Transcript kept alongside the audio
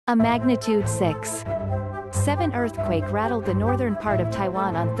A magnitude 6.7 earthquake rattled the northern part of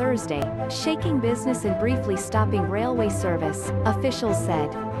Taiwan on Thursday, shaking business and briefly stopping railway service, officials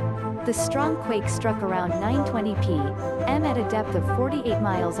said. The strong quake struck around 9:20 p.m. at a depth of 48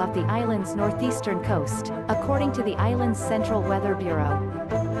 miles off the island's northeastern coast, according to the island's Central Weather Bureau.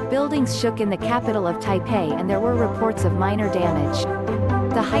 Buildings shook in the capital of Taipei and there were reports of minor damage.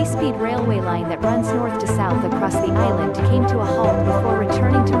 The high-speed railway line that runs north to south across the island came to a halt before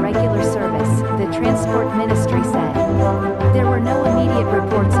returning to regular service, the Transport Ministry said. There were no immediate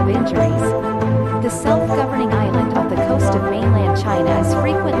reports of injuries. The self-governing island off the coast of mainland China is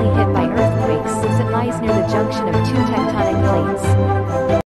frequently hit by earthquakes since it lies near the junction of two